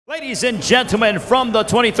Ladies and gentlemen, from the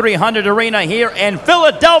 2300 Arena here in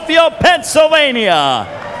Philadelphia, Pennsylvania,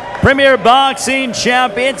 Premier Boxing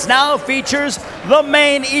Champions now features the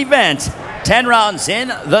main event. 10 rounds in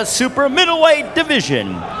the super middleweight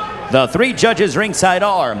division. The three judges ringside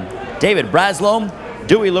are David Braslow,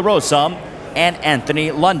 Dewey LaRosa, and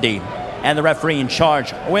Anthony Lundy. And the referee in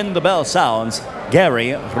charge, when the bell sounds,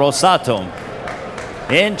 Gary Rosato.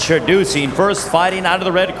 Introducing first, fighting out of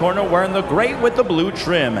the red corner, wearing the gray with the blue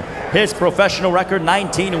trim. His professional record,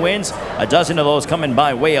 19 wins, a dozen of those coming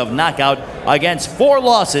by way of knockout against 4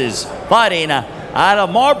 losses. Fighting out of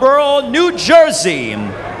Marlboro, New Jersey.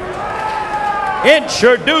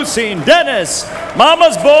 Introducing Denis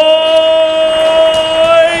Mama's Boy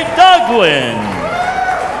Douglin.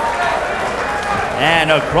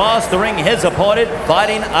 And across the ring, his opponent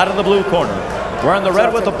fighting out of the blue corner, wearing the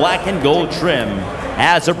red with the black and gold trim.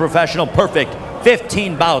 As a professional, perfect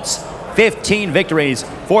 15 bouts, 15 victories,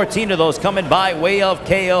 14 of those coming by way of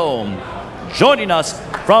KO. Joining us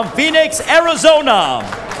from Phoenix, Arizona,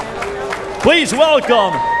 please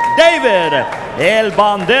welcome David El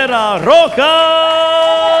Bandera Roja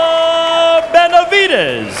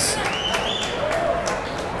Benavidez.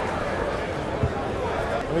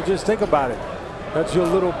 I mean, just think about it. That's your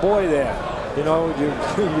little boy there. You know, you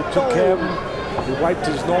took care of him. You wiped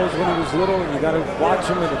his nose when he was little, and you got to watch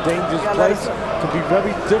him in a dangerous place. It can be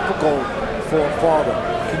very difficult for a father.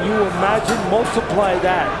 Can you imagine? Multiply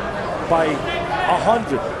that by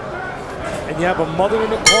 100. And you have a mother in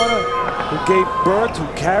the corner who gave birth, who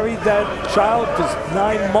carried that child for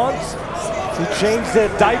 9 months, who changed their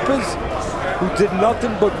diapers, who did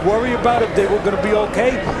nothing but worry about if they were going to be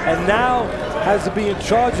okay, and now has to be in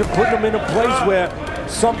charge of putting them in a place where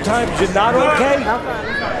sometimes you're not okay.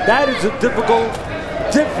 That is a difficult,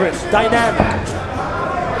 different dynamic.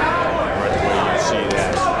 Right away you see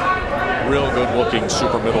that real good-looking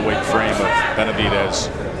super middleweight frame of Benavidez.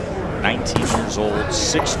 19 years old,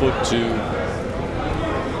 6'2".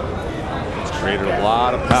 He's created a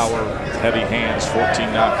lot of power with heavy hands, 14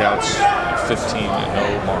 knockouts,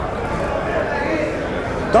 15-0 mark.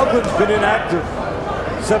 Douglin's been inactive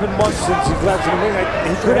 7 months since he's left in the ring.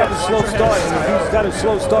 He could have a slow start, and if he's got a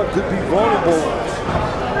slow start, could be vulnerable,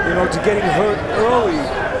 you know, to getting hurt early.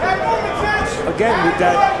 Again, with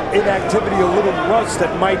that inactivity, a little rust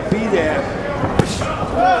that might be there.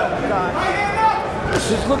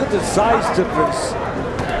 Just look at the size difference.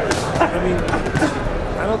 I mean,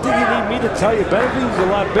 I don't think you need me to tell you, Benavidez is a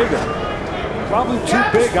lot bigger. Probably too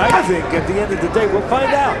big, I think, at the end of the day. We'll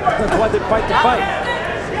find out. That's why they fight the fight.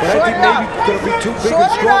 But I think maybe it's going to be too big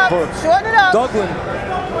and strong for Douglin.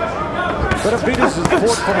 Benavidez has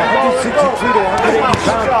fought from 163 to 180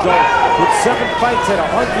 pounds, though, with 7 fights at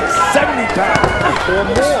 170 pounds or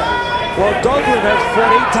more. While Douglin has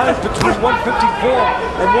fought 8 times between 154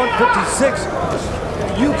 and 156.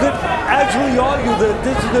 You could actually argue that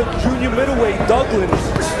this is the junior middleweight Douglin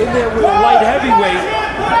in there with a light heavyweight.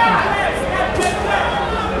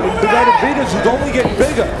 Benavidez is only getting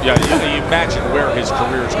bigger. Yeah, you imagine where his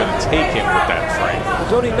career is going to take him with that frame.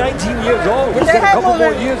 He's only 19 years old. He's got a couple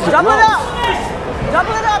more years to grow. Double it up.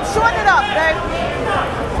 Double it up. Shorten it up, babe.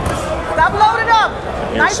 Stop loading up.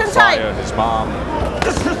 Nice and tight. His mom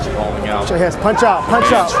calling out. Put your hands. Punch out. Punch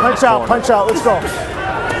out. Punch out. Punch out. Let's go.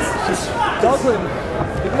 Douglin,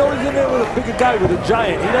 even though he's in there with a bigger guy, with a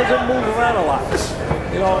giant, he doesn't move around a lot.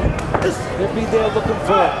 You know, he'll be there looking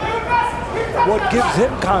for what gives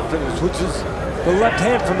him confidence, which is the left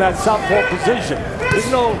hand from that southpaw position.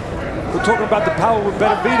 Even though we're talking about the power with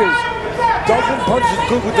Benavidez, Douglin punches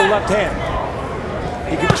good with the left hand.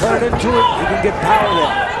 He can turn into it, he can get power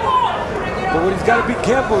there. But what he's got to be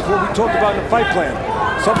careful is what we talked about in the fight plan.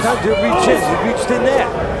 Sometimes he'll reach in, he reached in there.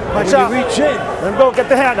 Punch out. Reach in. Let him go, get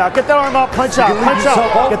the hand out, get the arm out, punch out, punch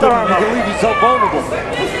out, get the arm out. You can leave yourself vulnerable.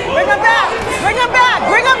 Bring him back, bring him back,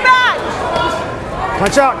 bring him back.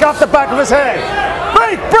 Punch out, get off the back of his head.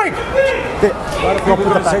 Break, break. A lot of people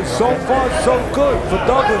are going to say, so far, so good for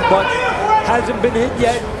Douglin, but hasn't been hit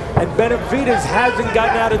yet, and Benavidez hasn't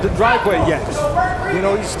gotten out of the driveway yet. You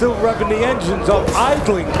know, he's still revving the engines up,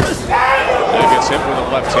 idling. He gets hit with a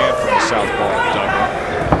left hand from the southpaw, Douglin.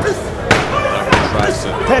 Douglin tries to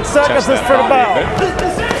 10 seconds, this for the bell.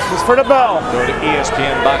 This for the bell. Go to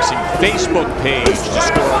ESPN Boxing Facebook page to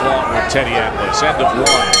score along with Teddy Atlas. End of 1.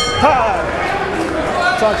 Time.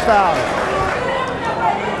 Touchdown.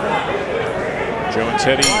 Joe and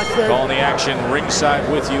Teddy calling the action ringside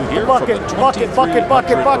with you here from the 2300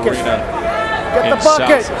 Arena in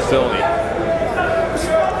South Philly.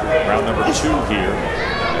 Round number 2 here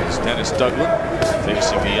is Denis Douglin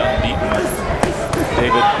facing the unbeaten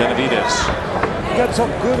David Benavidez. You got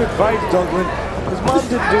some good advice, Douglin. His mom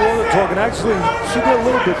didn't do all the talking. Actually, she did a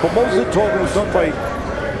little bit, but most of the talking was done by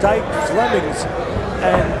Dyke Flemings.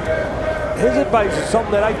 And his advice is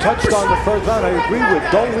something that I touched on the first round. I agree with.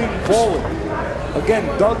 Don't lean forward. Again,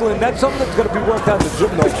 Douglin, that's something that's going to be worked out in the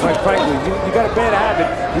gym, though, quite frankly. You got a bad habit,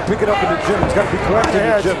 you pick it up in the gym. It's got to be corrected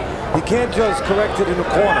in the gym. You can't just correct it in the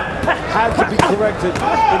corner. Has to be corrected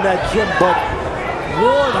in that gym, but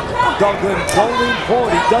warn Douglin, don't lean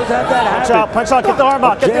forward. He does have that habit. Punch out, get the arm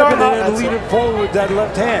out, get the arm out. And leaning forward with that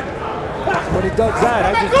left hand. When he does that,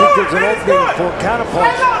 I just think there's an opening for a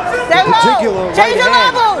counterpunch. In particular, right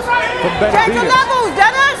hand from Benavidez. Change the levels,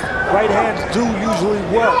 Dennis! Right hands do usually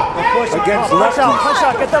work against lefties. Punch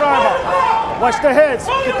out, get their arm out. Watch their heads,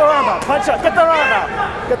 get their arm out. Punch out, get their arm out.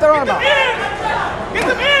 Get their arm out. Get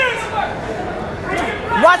the ears!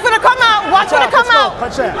 Watch for the come out, watch for the come out.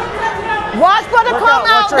 Punch out. Watch for the come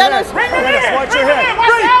out, Dennis. Dennis, watch your head.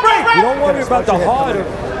 Breathe. You don't worry about the heart of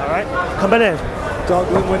All right, coming in.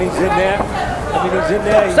 Douglin when he's in there. I mean, he's in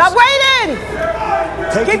there. He's Stop waiting!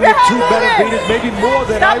 taking it to Benavidez, maybe more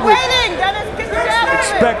than I Stop would waiting, Dennis. Get your jab moving.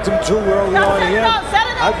 expect him to early on here.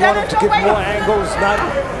 I want him to get more angles, not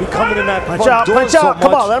be coming in that Punch front out, door punch so out.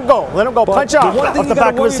 Come much. on, let him go. Let him go. But Punch out the one thing off you the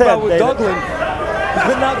gotta back of his worry head, about with David. Douglin, he's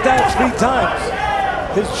been knocked down 3 times.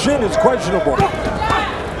 His chin is questionable.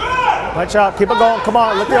 Punch out, keep it going. Come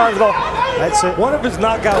on, let the arms go. That's it. One of his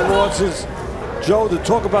knockout losses, Joe, to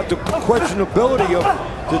talk about the questionability of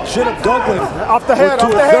the chin of Douglin. Off the head,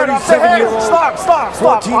 off the head, off the head. Stop.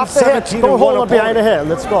 14, Off the head. 17 Don't and hold one him behind the opponent. head.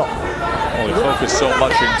 Let's go. Well, he focused so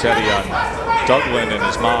much in Teddy on Douglin and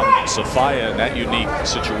his mom, Sophia, in that unique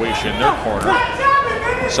situation in their corner.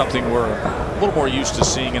 Something we're a little more used to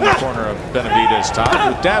seeing in the corner of Benavidez. Todd,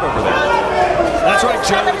 with Dad over there. That's right,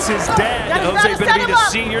 Joe. It's his dad, Jose Benavidez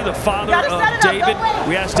Sr., the father of David.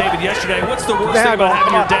 We asked David yesterday, what's the worst thing about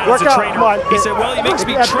having your dad as a trainer? He said, well, he makes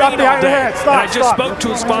me train all day. And I just spoke to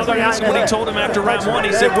his father, and this is what he told him after round 1.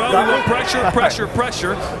 He said, well, we want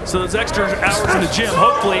pressure. So those extra hours in the gym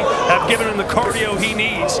hopefully have given him the cardio he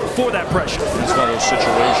needs for that pressure. It's one of those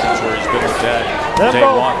situations where he's been with Dad day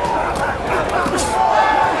one.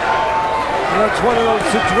 You know, it's one of those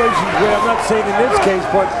situations where I'm not saying in this case,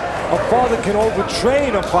 but a father can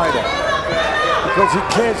overtrain a fighter because he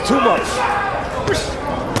cares too much.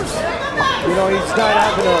 You know, he's not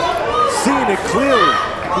having seeing it clearly.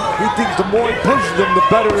 He thinks the more he pushes him, the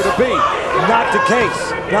better it'll be. Not the case.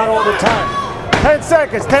 Not all the time. 10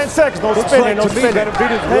 seconds. No spinning. 10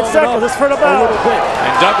 seconds. It's for the bell.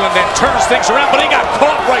 And Douglin then turns things around, but he got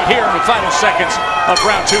caught right here in the final seconds of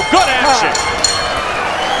round 2. Good action.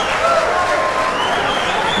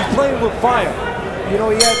 He's playing with fire. You know,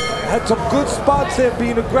 he had some good spots there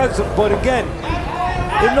being aggressive, but again,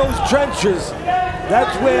 in those trenches,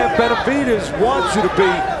 that's where Benavidez wants you to be.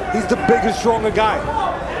 He's the bigger, stronger guy.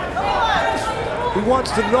 He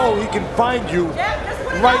wants to know he can find you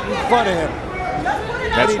right in front of him.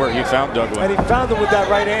 That's where he found Douglin. And he found him with that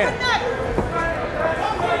right hand.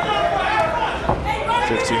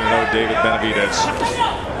 15-0 David Benavidez.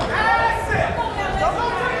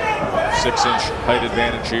 6-inch height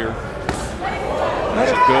advantage here.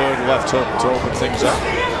 That's a good left hook to open things up.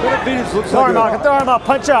 Benavidez looks Arm like out, get the arm out,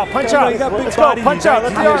 punch out. You got big Let's go, body, punch he's out,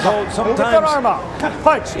 let the 19 arm years old. out. Get Sometimes, that arm out,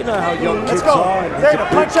 punch. you know how young Let's kids go. are. And he's David, a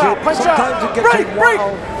big punch out, kid. punch out. Sometimes it gets a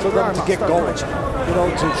while for them to get going. You know,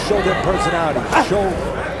 to show their personality, show,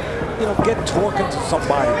 you know, get talking to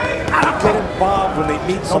somebody, get involved when they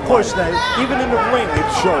meet somebody. push, Dave. Even in the ring, it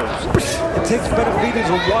shows. It takes Benavidez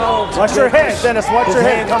a while to Watch your head, Dennis, watch his your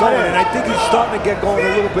head hands coming going, in. and I think he's starting to get going a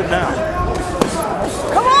little bit now.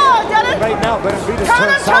 Come on, Dennis! Right now, Benavidez Turn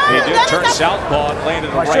turns him, southpaw. He did turn southpaw and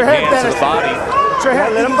landed the Watch right your head, hand to Dennis. the body. Watch your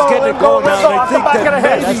head, let him He's go, getting let it him go, going let him now, go, and I off the think back of the that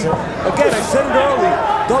head. maybe, again, I said it early,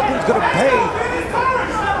 Douglin's going to pay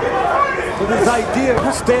for this idea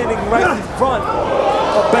of standing right in front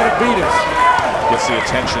of Benavidez. Gets the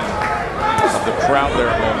attention of the crowd there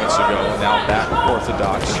moments ago, and now back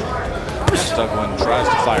orthodox. Douglin tries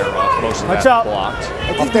to fire off, most of Punch that out. blocked.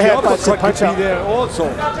 I think the the head, uppercut punch could out. be there also.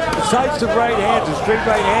 Besides the right hand, the straight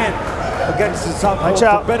right hand against the southpaw. Punch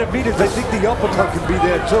out. For Benavidez, I think the uppercut could be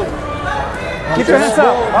there too. Keep your hands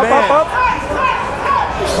up, up.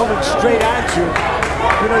 Coming straight at you.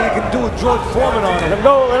 You know, you can do a George Foreman on Let him. him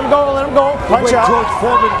go, let him go, let him go. The Punch way out. George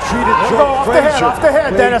Foreman treated Let him Joe go, off the Frazier.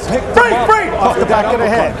 head, when he Dennis. picked him Free, up free. Off the with that back of the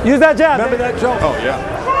head. uppercut. Use that jab. Remember that, Joe? Oh, yeah.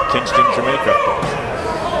 Kingston, Jamaica.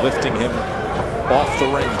 Lifting him off the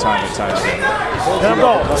ring time and time again. Let him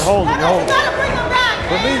go. Hold him, hold him.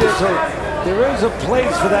 For me, there is a place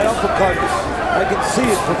for that uppercut. I can see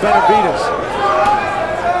it for Benavidez.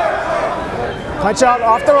 Punch out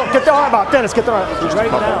off the rope. Get the arm out. Dennis, get the arm out. Just a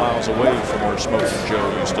couple miles away from where Smoking Joe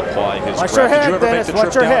used to ply his Watch craft. your head, Did you ever Dennis. make the Watch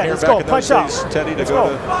trip your down head. here Let's back go. in Punch those out. days, Teddy, to Let's go go.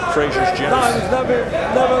 to Frazier's gym? No, I was never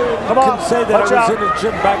Come on. can say that Watch I was out. in the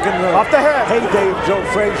gym back in the Off the head. heyday of Joe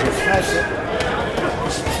Frazier. That's it.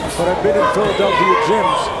 But I've been in Philadelphia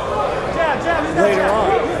gyms later on.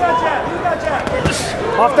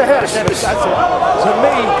 Off the head, Dennis. That's it. To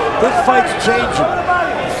me, this fight's changing.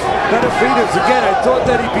 Benavidez, again, I thought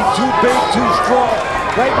that he'd be too big, too strong.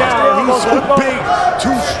 Right now, he's too big,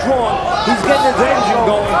 too strong. He's getting his engine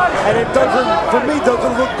going, and it doesn't, for me,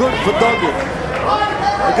 doesn't look good for Douglin.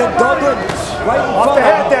 Again, Douglin, right in Off front the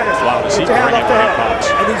head, of him. Dennis. Wow, does he Get your hand bring off it the right head. box?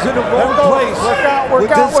 And he's in the wrong place Work out, with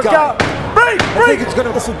work out, this work guy. out. Break, I break. think it's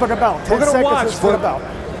gonna. This is for the belt. 10 We're gonna seconds. watch This is for the belt.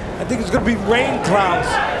 I think it's gonna be rain clouds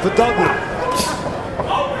for Douglin.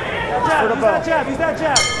 For the belt. He's that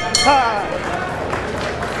jab.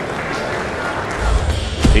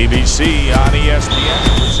 PBC on ESPN,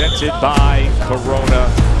 presented by Corona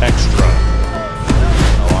Extra.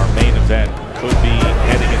 Now, our main event could be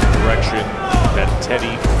heading in the direction that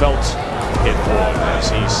Teddy felt it would. As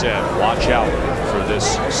he said, watch out for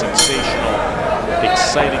this sensational,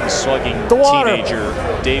 exciting, slugging teenager,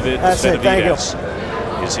 David Benavidez.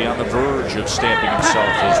 Is he on the verge of stamping himself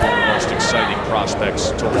as one of the most exciting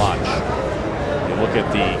prospects to watch? You look at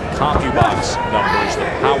the CompuBox numbers, the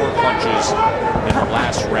power punches in the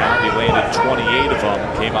last round. He landed 28 of them,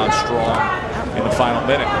 came on strong in the final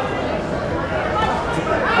minute.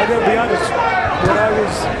 I gotta be honest, when I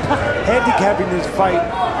was handicapping this fight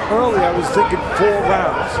early, I was thinking 4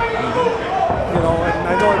 rounds. You know, and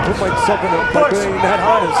I know I put myself in a, by being that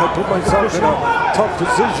honest, I put myself in a tough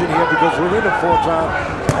position here because we're in a 4th round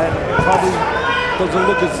and probably doesn't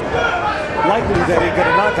look as likely that he get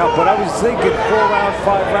a knockout, but I was thinking 4 rounds,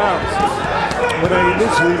 5 rounds when I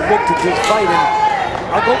initially looked at this fight. And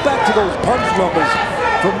I'll go back to those punch numbers.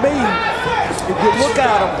 For me, if you look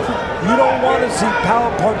at them, you don't want to see power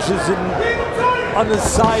punches on the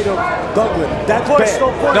side of Douglin. That's bad.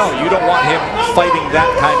 No, you don't want him fighting that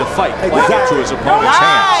kind of fight, playing into his opponent's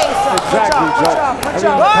hands. Exactly, Joe. I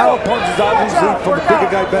mean, power punches obviously from the bigger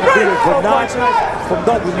guy Benavidez, but not from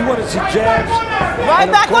Douglin. You want to see jabs.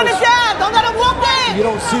 Right back on the jab. Don't let him walk in. You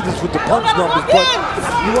don't see this with the punch numbers, but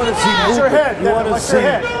you want to see movement. You want to see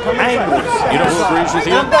angles. You know who agrees with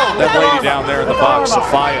you? That lady down there in the box,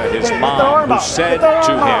 Sophia, his mom, who said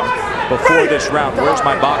to him before this round, "Where's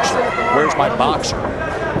my boxer? Where's my boxer?"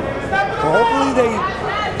 Well, hopefully they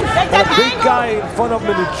got a big guy in front of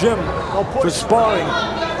them in the gym for sparring,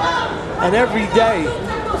 and every day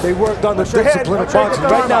they worked on the discipline of boxing.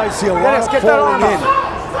 Right now I see a lot of falling in.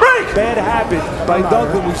 Bad habit by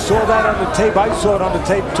Douglin. We saw that on the tape. I saw it on the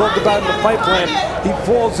tape. Talked about it in the fight plan. He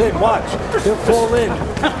falls in. Watch. He'll fall in.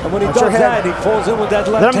 And when he does that, he falls in with that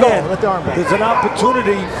left hand. There's an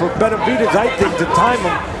opportunity for Benavidez, I think, to time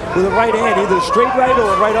him with a right hand, either a straight right or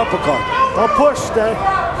a right uppercut. Don't push, Dave.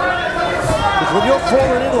 Because when you're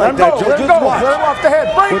falling in like that, Joe, just watch. Let him off the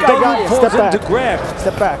head. Break, When I got Douglin you. falls Step in to back. grab,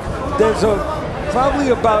 Step back. there's probably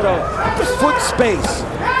about a foot space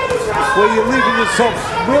where you're leaving yourself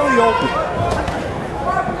really open.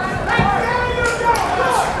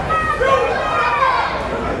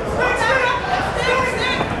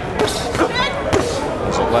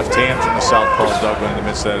 There's a left hand from the southpaw Douglin in the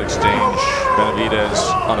midst of that exchange. Benavidez,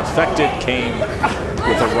 unaffected, came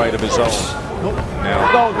with a right of his own.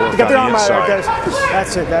 Now, work Get the on arm the out inside. there.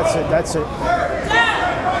 That's it. That's it. That's it.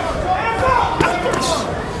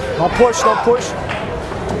 Don't push. Don't push.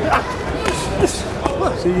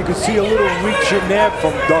 So you can see a little reach in there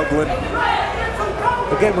from Douglin.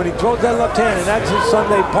 Again, when he throws that left hand, and that's his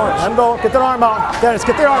Sunday punch. Let him go. Get the arm out. Dennis,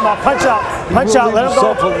 get the arm out. Punch out. Punch out. Let him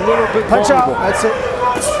go. A little bit Punch out. vulnerable. That's it.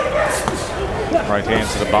 Right hand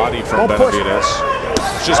to the body from Don't push. Benavidez.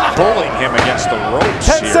 Just pulling him against the ropes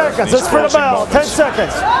 10 here. seconds. It's for the bell. 10 moments.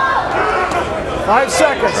 seconds. 5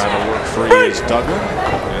 seconds. Trying to work free is Douglin.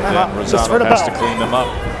 And then Just for Rosado the has to bell. clean them up.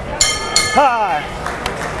 Hi.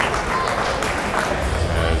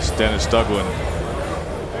 As Denis Douglin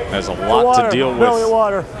has a lot to deal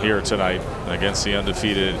with here tonight against the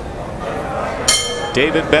undefeated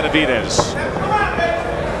David Benavidez.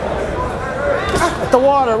 The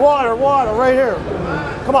water, right here.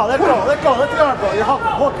 Come on, let go, let go, let the arm go. You're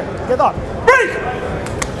hooking. Get up. Break!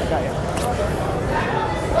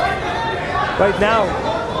 Right now,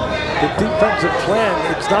 the defensive plan,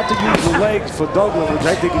 it's not to use the legs for Douglin, which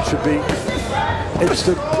I think it should be. It's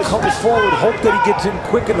to come forward, hope that he gets in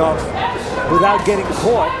quick enough without getting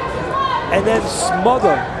caught, and then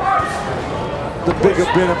smother the bigger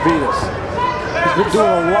Benavidez. He's been doing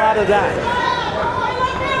a lot of that.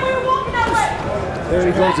 There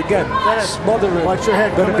he goes again. Smothering. Watch your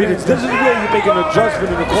head. Benavidez. This is where you make an adjustment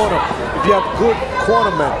in the corner. If you have good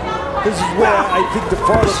cornermen, this is where I think the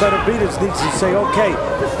father Benavidez needs to say, okay,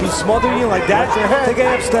 he's smothering you like that. Take a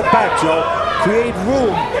half step back, Joe. Create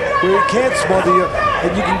room where he can't smother you,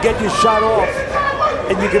 and you can get your shot off,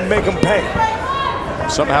 and you can make him pay.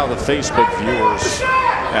 Somehow the Facebook viewers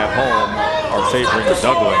at home are favoring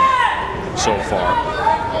Douglin so far.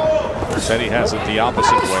 Teddy has it the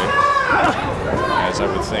opposite way, as I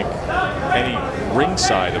would think any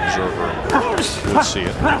ringside observer would see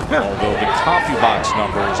it. Although the CompuBox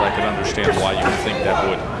numbers, I can understand why you would think that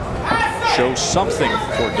would show something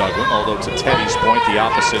for Douglin, although to Teddy's point, the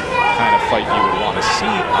opposite kind of fight you would want to see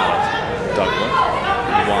out of Douglin.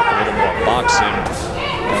 You want a little more boxing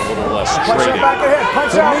and a little less trading. Back ahead.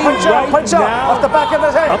 Punch out, punch out, punch out. Off the back of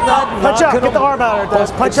his head. Punch out, get the arm out of there,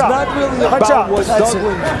 Des. Punch out. It's not really about what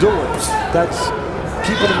Douglin's doing that's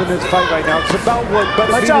keeping him in this fight right now. It's about what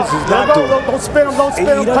Benavidez is not doing. Don't spin him, don't spin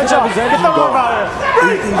him. Punch out. Get the arm out of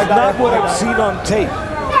there. He's not what I've seen on tape.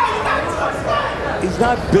 He's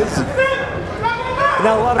not busy.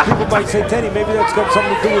 Now, a lot of people might say, Teddy, maybe that's got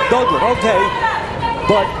something to do with Douglin. Okay,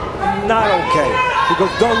 but not okay, because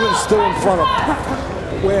Douglin's still in front of him.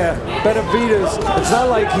 Where Benavidez, it's not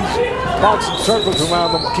like he's boxing circles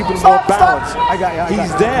around him, keeping him more balanced.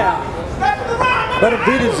 He's there.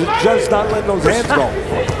 Benavidez is just not letting those hands go.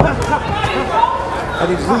 And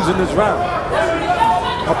he's losing this round.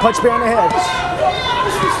 A punch behind the head.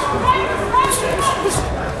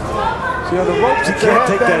 See, on the ropes, he can't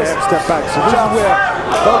take that half step back. So this is where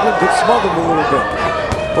Douglin could smother him a little bit.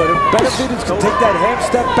 But if Benavidez can take that half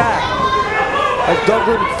step back as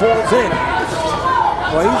Douglin falls in,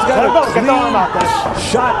 well, he's got a clean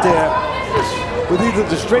shot there with either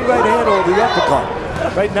the straight right hand or the uppercut.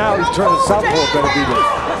 Right now, he's turning southpaw, Benavidez.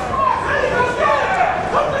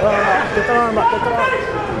 Get the arm up, get the arm.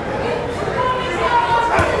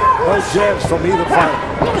 No jabs from either fighter.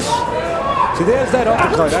 See, there's that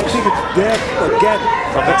uppercut. I think it's there again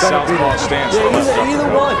from that southpaw stance. Yeah,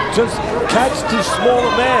 either one. Just catch the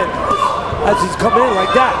smaller man as he's coming in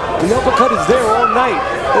like that. The uppercut is there all night.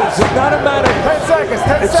 It's not a matter of 10 seconds,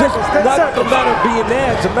 10 it's seconds, just 10 not seconds. a matter of being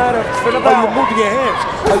there. It's a matter of how you're moving your hands,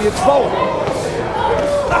 how you're throwing.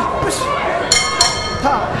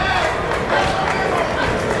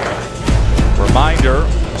 Reminder,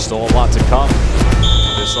 still a lot to come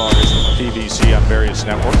this August with PBC on various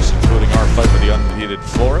networks, including our fight with the undefeated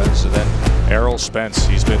Flores, and then Errol Spence.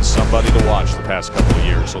 He's been somebody to watch the past couple of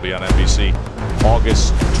years. He'll be on NBC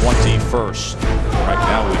August 21st. Right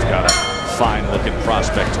now we've got a fine-looking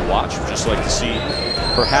prospect to watch. We'd just like to see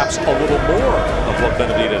perhaps a little more of what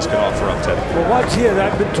Benavidez can offer up, Teddy. Well, watch here.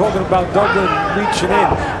 I've been talking about Douglin reaching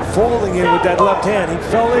in, falling in with that left hand. He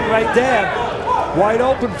fell in right there, wide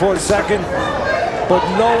open for a second, but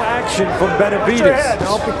no action from Benavidez.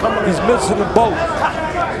 He's missing them both.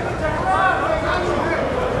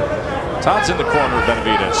 Todd's in the corner of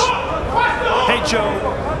Benavidez. Hey,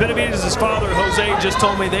 Joe. Benavidez's father, Jose, just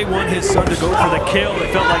told me they want his son to go for the kill. They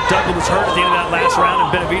felt like Douglin was hurt at the end of that last round, and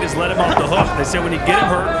Benavidez let him off the hook. They said when you get him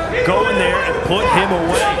hurt, go in there and put him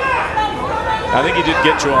away. I think he did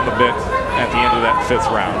get you on the bit at the end of that 5th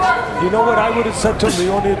round. You know what I would have said to him? The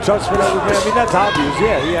only adjustment I would make, I mean, that's obvious.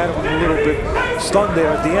 Yeah, he had him a little bit stunned there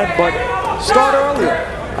at the end, but start earlier.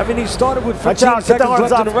 I mean, he started with 15 seconds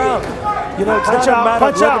left in the round. You know, it's not a matter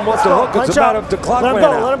of letting him off the hook. It's a matter of the clock ran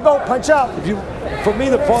out. Let him go. Punch out. For me,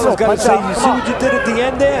 the father's got to say, you see what you did at the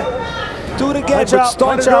end there? Do it again, but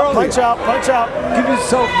start it earlier. Punch out, punch out. Give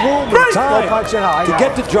yourself room and time to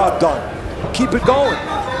get the job done. Keep it going.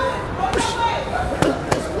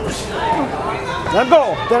 Let him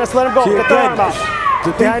go. Dennis, let him go. Get the arm out.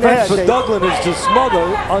 The defense for Douglin is to smother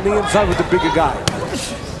on the inside with the bigger guy.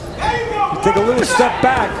 You take a little step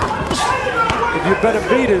back. If you're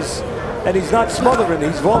Benavidez and he's not smothering,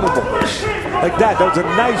 he's vulnerable. Like that. That was a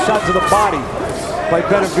nice shot to the body by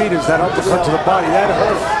Benavidez. That uppercut to the body. That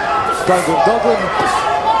hurt Douglin. Douglin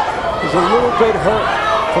is a little bit hurt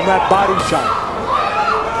from that body shot.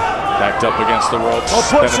 Backed up against the ropes.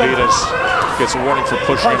 Benavidez gets a warning for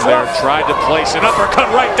pushing him there. Tried to place an uppercut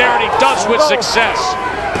right there, and he does with success.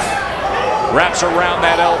 Wraps around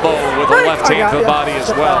that elbow with a left hand to the body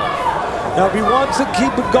as well. Now, if he wants to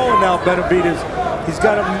keep it going now, Benavidez, he's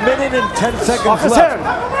got 1 minute and 10 seconds left.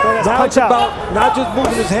 Now it's about not just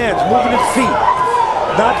moving his hands, moving his feet,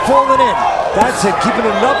 not falling in. That's it, keeping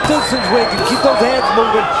enough distance where you can keep those hands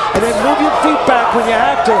moving, and then move your feet back when you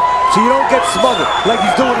have to so you don't get smothered like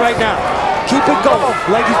he's doing right now. Keep it going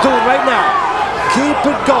like he's doing right now. Keep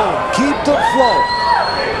it going. Keep the flow.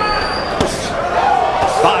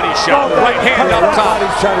 body shot, right hand up top. Body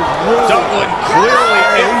shot is really Douglin clearly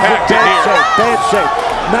impacted here. Bad shape.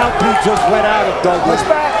 Mouthpiece just went out of Douglin. Punch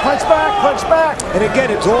back, punch back, punch back. And again,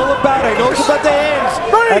 it's all about, I know it's about the hands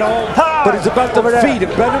at home, but it's about the feet.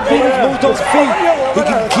 If Benavidez moves those feet, he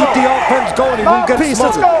can keep the offense going. He won't get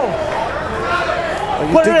smothered. Let's go.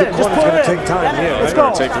 You think the corner's going to take time here? Let's go.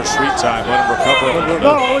 Take their sweet time. Let him recover.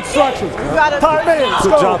 No instructions. Time in.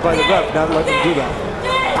 Good job by the ref, not letting him do that.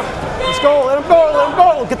 Let's go. Let him go. Let him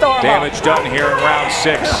go. Get the arm Damage done here in round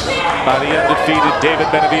 6 by the undefeated David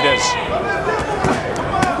Benavidez.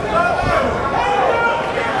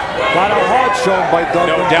 A lot of heart shown by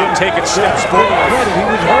Douglin. No doubt taking steps forward. He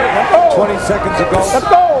was hurt 20 seconds ago. Let's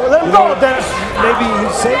go. Let him go, Dennis. Maybe he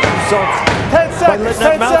saved himself 10 seconds. by letting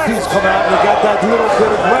that mouthpiece come out and he got that little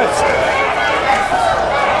bit of rest.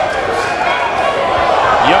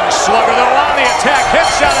 Young slugger though on the attack.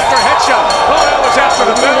 Headshot after headshot. Oh, that was after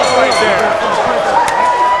the bell right there.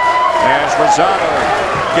 As Rosado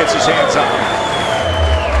gets his hands on him.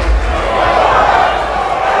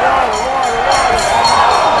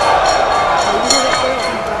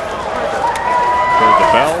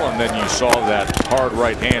 And then you saw that hard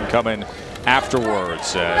right hand come in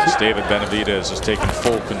afterwards as David Benavidez has taken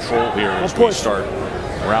full control here as we start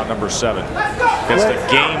round number 7. Against the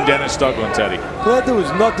game Denis Douglin, Teddy. Glad there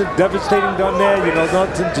was nothing devastating done there, you know,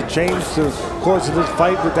 nothing to change the course of this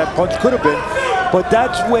fight with that punch. Could have been, but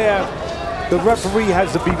that's where the referee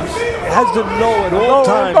has to know at all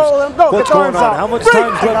times what's going on. How much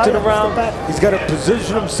time's left in the round. He's got to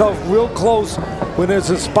position himself real close when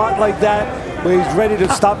there's a spot like that where he's ready to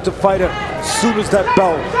stop the fighter as soon as that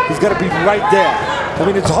bell. He's got to be right there. I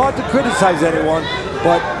mean, it's hard to criticize anyone,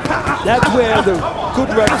 but that's where the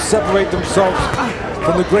good refs separate themselves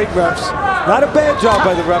from the great refs. Not a bad job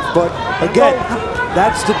by the ref, but again,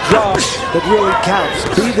 that's the job that really counts.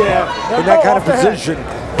 Be there in that kind of position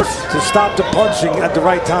to stop the punching at the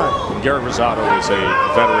right time. Garrett Rosado is a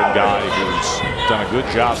veteran guy who's done a good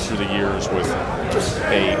job through the years with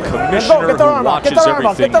a commissioner who watches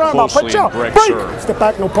everything closely in Greg Sir. Step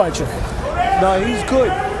back, no punching. No, he's good.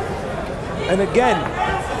 And again,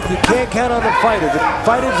 you can't count on the fighter. The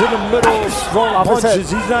fighter's in the middle of throwing punches.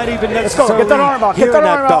 He's not even necessarily hearing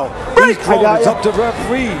that bell. He's throwing. It's up to the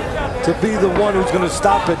referee to be the one who's going to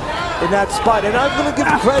stop it in that spot. And I'm going to give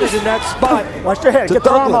credit in that spot. Watch your head. Get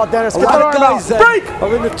the arm out, Dennis. A lot of guys that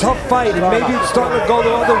are in a tough fight, and maybe it's starting to go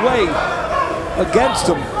the other way against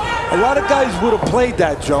them. A lot of guys would have played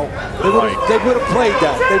that, Joe. They would have played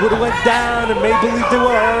that. They would have went down and made believe they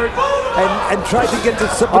were hurt and tried to get the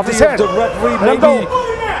sympathy of the referee, maybe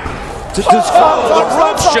to disqualify. The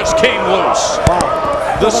ropes just came loose.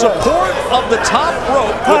 Wow. The support of the top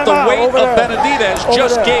rope with the weight of Benavidez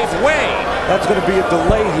just gave way. That's going to be a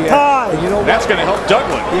delay here. And you know what? That's going to help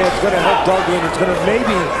Douglin. Yeah, it's going to help Douglin. It's going to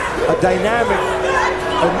maybe a dynamic,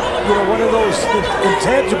 you know, one of those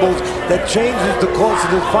intangibles that changes the course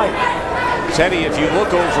of this fight. Teddy, if you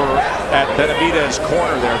look over at Benavidez's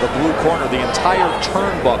corner there, the blue corner, the entire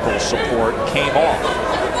turnbuckle support came off.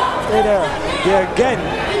 Yeah, again,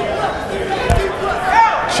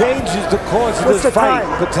 changes the course of this fight,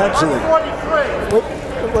 potentially.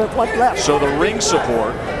 So the ring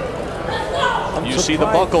support, you see the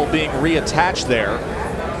buckle being reattached there.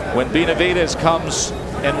 When Benavidez comes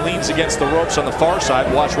and leans against the ropes on the far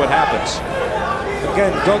side, watch what happens.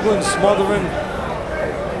 Again, Douglin smothering.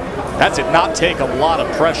 That did not take a lot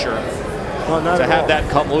of pressure to have that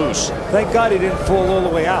come loose. Thank God he didn't fall all the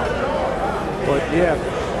way out. But yeah.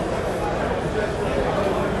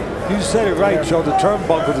 You said it right, Joe. The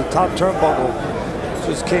turnbuckle, the top turnbuckle,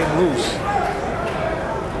 just came loose.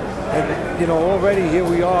 And, you know, already here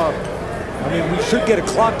we are. I mean, we should get a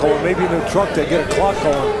clock going. Maybe in the truck they get a clock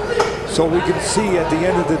going so we can see at the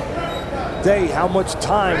end of the day how much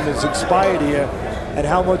time has expired here and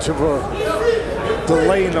how much of a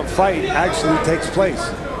delay in the fight actually takes place.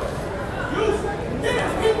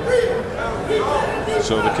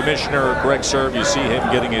 So the commissioner, Greg Serve, you see him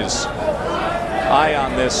getting his eye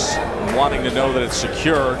on this, wanting to know that it's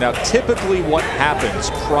secure. Now, typically what happens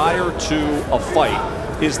prior to a fight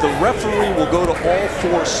is the referee will go to all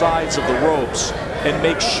four sides of the ropes and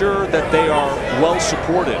make sure that they are well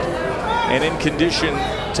supported and in condition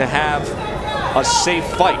to have a safe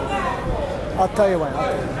fight. I'll tell you what.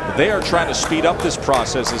 They are trying to speed up this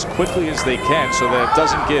process as quickly as they can so that it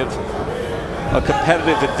doesn't give a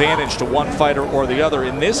competitive advantage to one fighter or the other.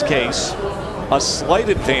 In this case, a slight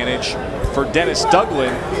advantage for Denis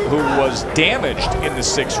Douglin, who was damaged in the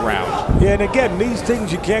 6th round. Yeah, and again, these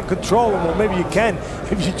things you can't control them. Well, maybe you can.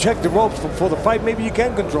 If you check the ropes before the fight, maybe you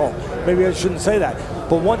can control. Maybe I shouldn't say that.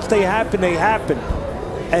 But once they happen, they happen.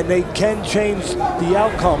 and they can change the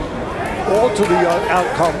outcome, alter the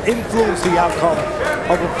outcome, influence the outcome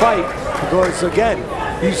of a fight. Because again,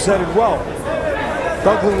 you said it well.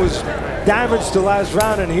 Douglin was damaged the last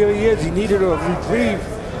round, and here he is. He needed a reprieve,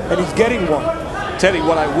 and he's getting one. Teddy,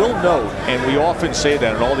 what I will note, and we often say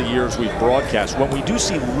that in all the years we've broadcast, when we do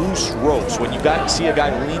see loose ropes, when you see a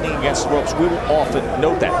guy leaning against the ropes, we will often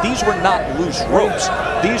note that. These were not loose ropes.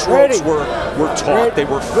 These ropes were taut, they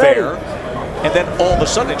were fair, and then all of a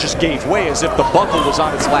sudden it just gave way as if the buckle was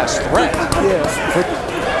on its last thread. Yeah, for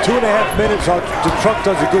 2.5 minutes, the truck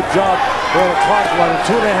does a good job on the clock, on a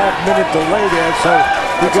 2.5 minute delay there, so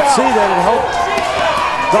you can see that it helped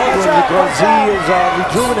Douglin because he is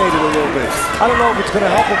rejuvenated a little bit. I don't know if it's going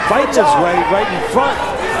to help him fight this way right in front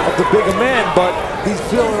of the bigger man, but he's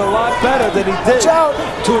feeling a lot better than he did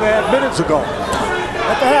 2.5 minutes ago.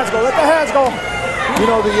 Let the hands go, let the hands go. You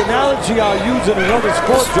know, the analogy I'll use in another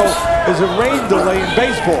sport, Joe, is a rain delay in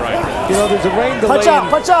baseball. Right. You know, there's a rain delay.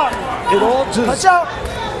 Punch out. It alters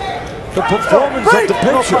the performance of the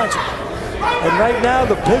pitcher. And right now,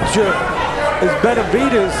 the pitcher is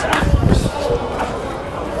Benavidez.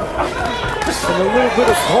 And a little bit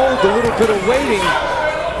of cold, a little bit of waiting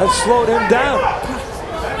has slowed him down.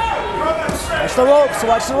 Watch the ropes,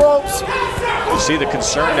 watch the ropes. You see the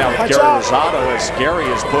concern now with Gary Rosado as Gary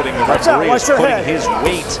is putting the referee is putting his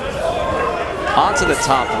weight onto the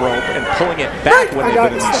top rope and pulling it back when they've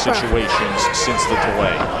been in these situations since the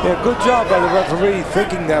delay. Yeah, good job by the referee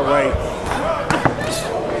thinking that way.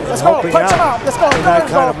 Let's go, punch him out. Let's go, in that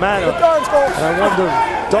kind of manner. And I wonder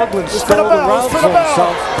if Douglin stole the round for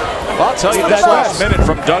himself. Well, I'll tell you, that last minute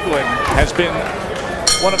from Douglin has been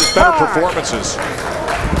one of his better performances.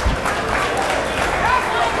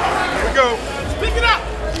 Here we go. Pick it up.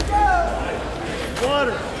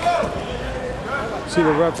 Water. See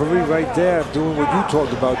the referee right there doing what you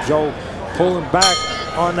talked about, Joe, pulling back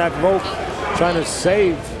on that rope, trying to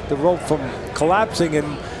save the rope from collapsing.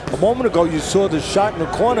 And a moment ago, you saw the shot in the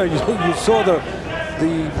corner. You saw the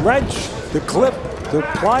wrench, the clip, the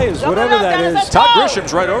pliers, whatever that is. Todd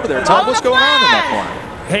Grisham's right over there. Todd, what's going on in that corner?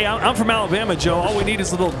 Hey, I'm from Alabama, Joe. All we need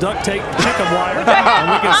is a little duct tape, chicken wire, and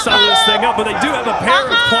we can sew this thing up. But they do have a pair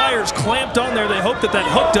of pliers clamped on there. They hope that that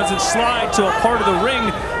hook doesn't slide to a part of the ring,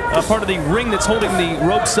 that's holding the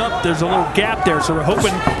ropes up. There's a little gap there, so we're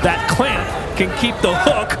hoping that clamp can keep the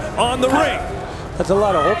hook on the ring. That's a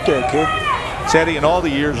lot of hook there, kid. Teddy, in all the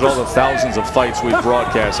years, all the thousands of fights we've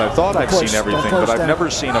broadcast, I thought I've seen everything, but I've never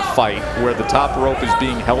seen a fight where the top rope is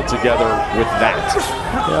being held together with that.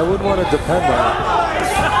 Yeah, I wouldn't want to depend on it.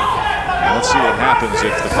 Let's see what happens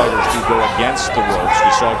if the fighters do go against the ropes.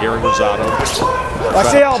 We saw Gary Rosado try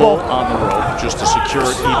to pull on the rope just to secure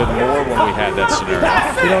it even more when we had that scenario.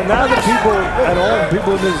 You know, now that people at home,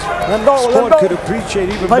 people in this sport could appreciate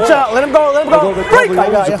even more. Let him go, let him go. Although they probably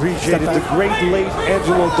always appreciated the great late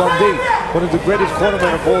Angelo Dundee, one of the greatest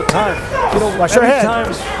cornermen of all time. You know, every time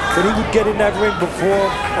when he would get in that ring before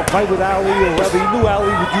a fight with Ali or whoever, he knew Ali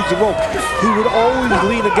would use the rope. He would always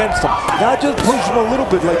lean against him. Not just push him a little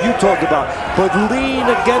bit like you talked about, but lean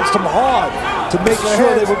against him hard to make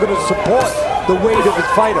sure they were going to support the weight of his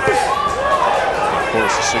fighter. Of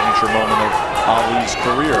course, the signature moment of Ali's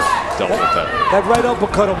career dealt with that. That right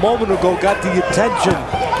uppercut a moment ago got the attention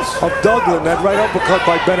of Douglin. That right uppercut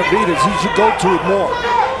by Benavidez. He should go to it more.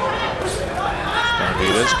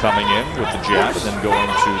 Benavidez coming in with the jab and then going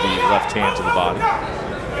to the left hand to the body.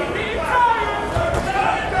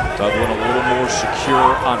 Douglin a little more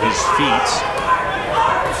secure on his feet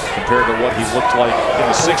compared to what he looked like in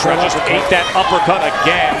the 6th round. Just ate that uppercut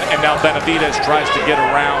again, and now Benavidez tries to get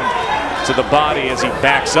around to the body as he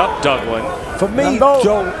backs up Douglin. For me,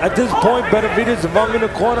 Joe, at this point, Benavidez, if I'm in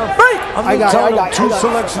the corner, I'm just telling him two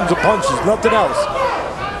selections of punches, nothing else.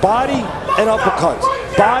 Body and uppercuts.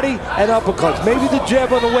 Body and uppercuts. Maybe the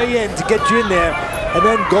jab on the way in to get you in there, and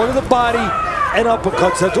then go to the body and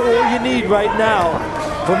uppercuts. That's all you need right now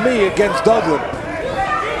for me against Douglin.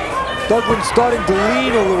 Douglin's starting to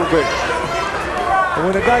lean a little bit. And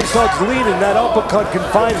when a guy starts leaning, that uppercut can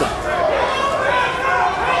find him.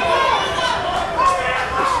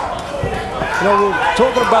 You know, we're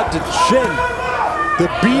talking about the chin,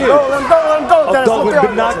 the beard of Douglin,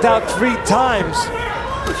 been knocked out 3 times.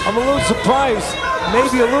 I'm a little surprised,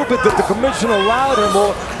 maybe a little bit, that the commissioner allowed him,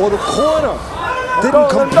 or the corner didn't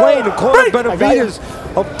complain. The corner Benavidez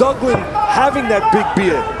of Douglin having that big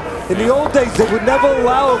beard. In the old days, they would never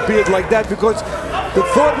allow a beard like that because the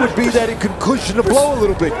thought would be that it could cushion the blow a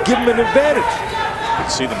little bit, give him an advantage. You can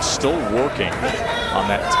see them still working on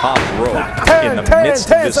that top rope in the midst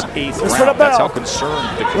of this 8th round. That's how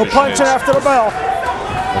concerned the commission is. After the bell.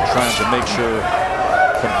 They're trying to make sure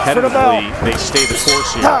competitively they stay the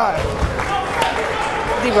course here.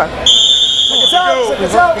 Deep breath. It's out.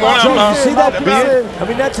 It's out. Joe, you see that beard? I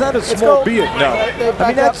mean, that's not a small beard. No. I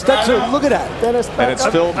mean, that's a, look at that. And it's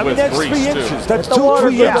filled with that's grease, 3 too. inches. That's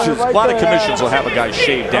 2-3 inches. A lot of commissions will have a guy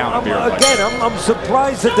shave down a beard like that. Again, I'm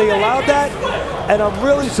surprised that they allowed that, and I'm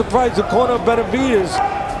really surprised the corner of Benavidez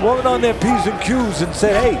weren't on their P's and Q's and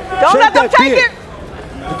said, hey, Don't shave let them that take beard. it.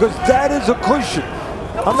 Because that is a cushion.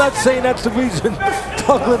 I'm not saying that's the reason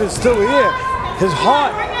Douglin is still here. His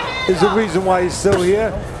heart is the reason why he's still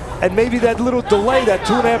here. And maybe that little delay, that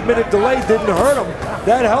 2.5-minute delay didn't hurt him.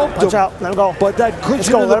 That helped him. Watch out, let him go. But that cushion Let's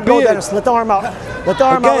go, of the let him go, beard. Dennis. Let the arm out. Let the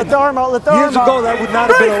arm out, let the arm out, let the arm out. Years ago, that would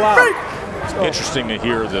not have been allowed. Interesting to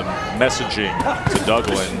hear the messaging to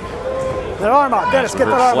Douglin. Let the arm out, Dennis, get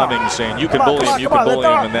that arm out. Fleming saying, you can bully him, you can bully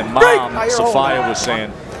him. And then Mom, Sophia was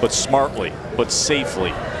saying, but smartly, but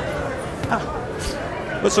safely.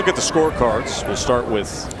 Let's look at the scorecards. We'll start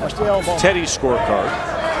with Teddy's scorecard.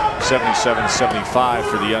 77-75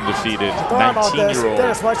 for the undefeated 19-year-old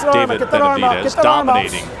David Benavidez,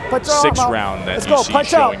 dominating 6th round that you see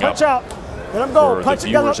showing up Let him go. for the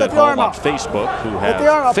viewers at home on Facebook who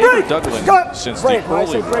have favored Douglin since the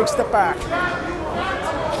early break, step back.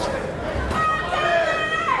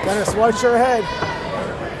 Dennis, watch your head.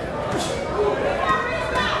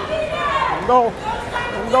 Let him go.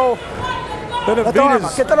 Let him go. Let the arm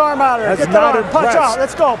out. Get that arm out of there. Get that arm. Punch out.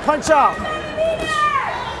 Let's go. Punch out.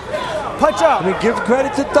 Punch out. I mean, give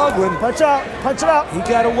credit to Douglin. Punch out. Punch it out. He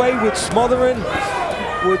got away with smothering,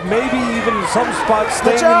 with maybe even in some spots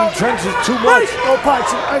staying in the trenches too much. Go punch.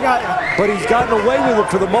 I got you. But he's gotten away with it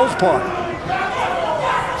for the most part.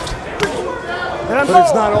 But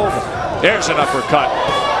it's not over. There's an uppercut.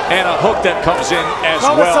 And a hook that comes in as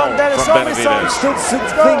well from Benavidez.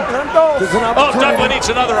 Douglin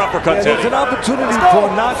needs another uppercut, Teddy. There's an opportunity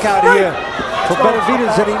for a knockout here for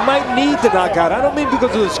Benavidez, and he might need the knockout. I don't mean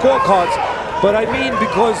because of the scorecards, but I mean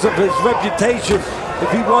because of his reputation,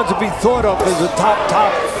 if he wants to be thought of as a top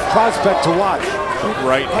prospect to watch.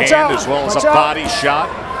 Right hand as well as a body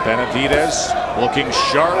shot. Benavidez looking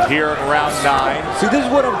sharp here in round 9. See, this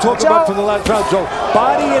is what I'm talking about from the last round, Joe.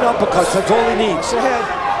 Body and uppercuts, that's all he needs.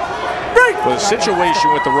 The situation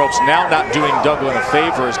with the ropes now not doing Douglin a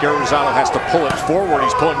favor as Gary Rosado has to pull it forward.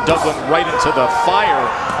 He's pulling Douglin right into the fire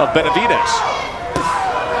of Benavidez.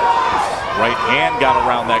 Right hand got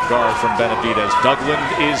around that guard from Benavidez. Douglin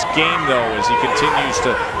is game though as he continues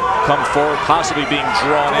to come forward, possibly being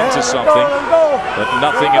drawn into something, but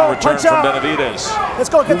nothing in return from Benavidez. Let's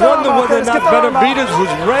go. You wonder whether or not Benavidez was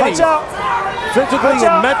ready physically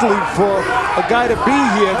and mentally for a guy to be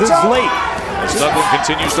here this late. As Douglin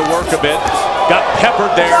continues to work a bit, got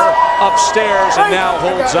peppered there, upstairs, and now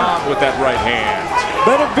holds on with that right hand.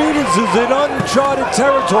 Benavidez is in uncharted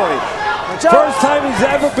territory. First time he's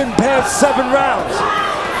ever been past 7 rounds.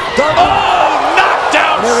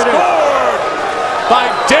 Knockdown scored by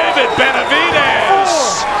David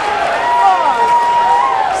Benavidez.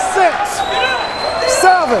 4, 6,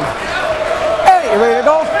 7, 8. You ready to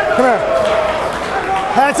go? Come here.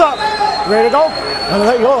 Hands up. You ready to go? I'm gonna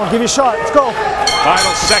let you go. I'll give you a shot. Let's go.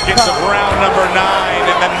 Final seconds of round number 9,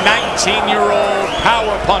 and the 19-year-old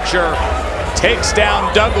power puncher takes down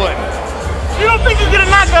Douglin. You don't think you get a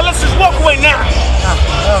knockout? Let's just walk away now.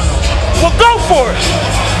 Well, go for it.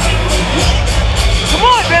 Come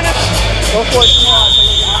on, Dennis. Go for it. Come on.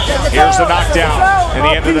 Here's the knockdown in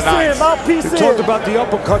the end of the 9th. We talked about the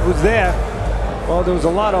uppercut was there. Well, there was a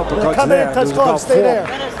lot of uppercuts come there. in, touch gloves, stay there.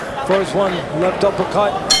 First one, left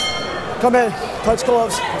uppercut. Come in, touch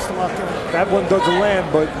gloves. That one doesn't land,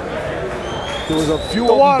 but there was a few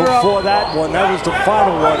of them before that one. That was the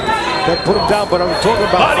final one that put him down. But I was talking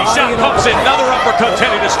about body shot comes in, another uppercut,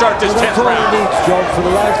 Teddy, to start this 10th round. That's all he needs, Joe, for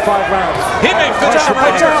the last 5 rounds. He may finish it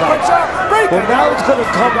right here. But now it's going to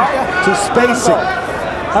come to spacing.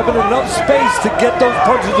 Having enough space to get those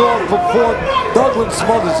punches off before Douglin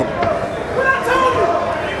smothers him.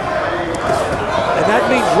 And that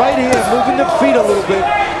means right here, moving the feet a little bit,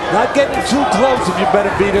 not getting too close if you're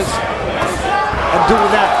Benavidez, and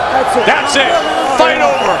doing that. That's it. Fight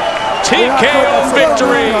over. TKO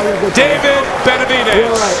victory. David Benavidez.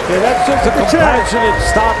 Yeah, that's just a compassionate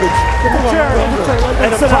stoppage.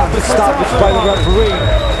 And a proper stoppage by the referee.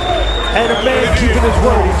 And a man keeping his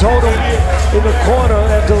word. He told him in the corner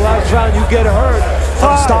after the last round, you get hurt,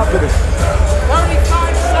 I'm stopping it.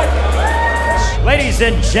 Ladies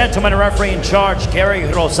and gentlemen, referee in charge, Gary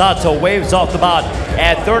Rosado, waves off the bout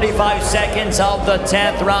at 35 seconds of the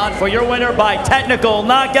 10th round for your winner by technical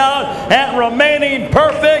knockout and remaining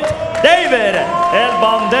perfect, David El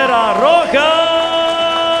Bandera Roja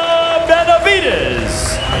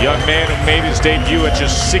Benavidez. Young man who made his debut at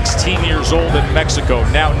just 16 years old in Mexico,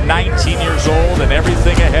 now 19 years old and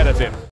everything ahead of him.